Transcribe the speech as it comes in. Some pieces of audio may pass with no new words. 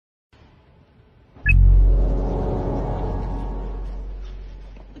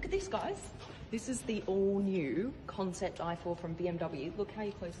at this, guys. This is the all-new concept i4 from BMW. Look how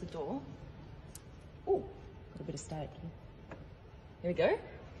you close the door. Oh, got a bit of static here. Here we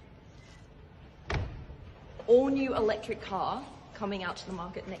go. All-new electric car coming out to the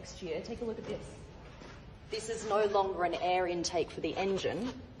market next year. Take a look at this. This is no longer an air intake for the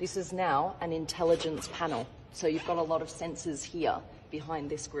engine. This is now an intelligence panel. So you've got a lot of sensors here behind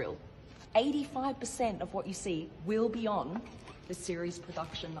this grille. 85% of what you see will be on the series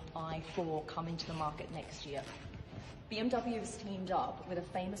production i4 coming to the market next year. BMW has teamed up with a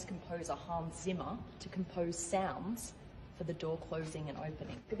famous composer, Hans Zimmer, to compose sounds for the door closing and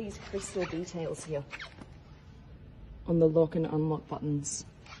opening. Look at these crystal details here on the lock and unlock buttons.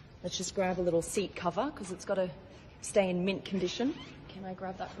 Let's just grab a little seat cover because it's got to stay in mint condition. Can I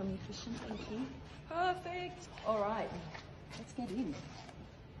grab that from you, Christian? Thank you. Perfect. All right, let's get in.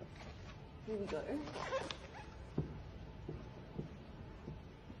 Here we go.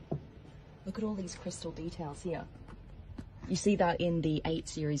 Look at all these crystal details here. You see that in the 8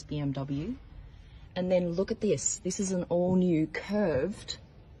 Series BMW. And then look at this. This is an all-new curved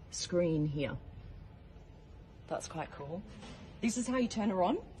screen here. That's quite cool. This is how you turn her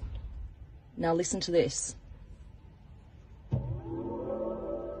on. Now listen to this.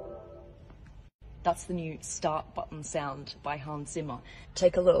 That's the new start button sound by Hans Zimmer.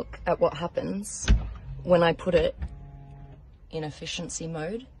 Take a look at what happens when I put it in efficiency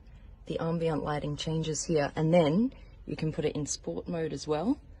mode. The ambient lighting changes here, and then you can put it in sport mode as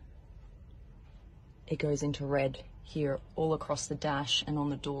well. It goes into red here all across the dash and on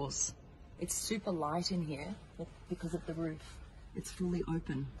the doors. It's super light in here because of the roof. It's fully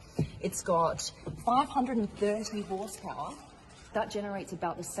open. It's got 530 horsepower. That generates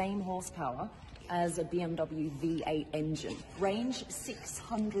about the same horsepower as a BMW V8 engine. Range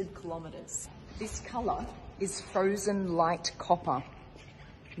 600 kilometers. This color is frozen light copper.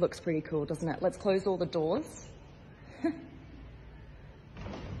 Looks pretty cool, doesn't it? Let's close all the doors.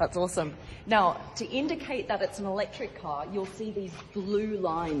 That's awesome. Now, to indicate that it's an electric car, you'll see these blue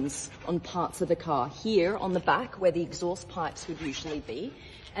lines on parts of the car. Here on the back, where the exhaust pipes would usually be.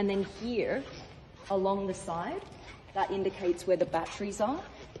 And then here, along the side, that indicates where the batteries are.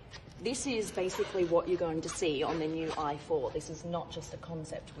 This is basically what you're going to see on the new i4. This is not just a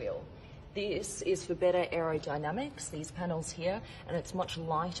concept wheel. This is for better aerodynamics, these panels here, and it's much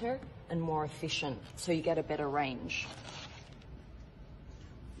lighter and more efficient, so you get a better range.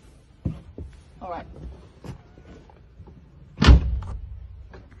 All right,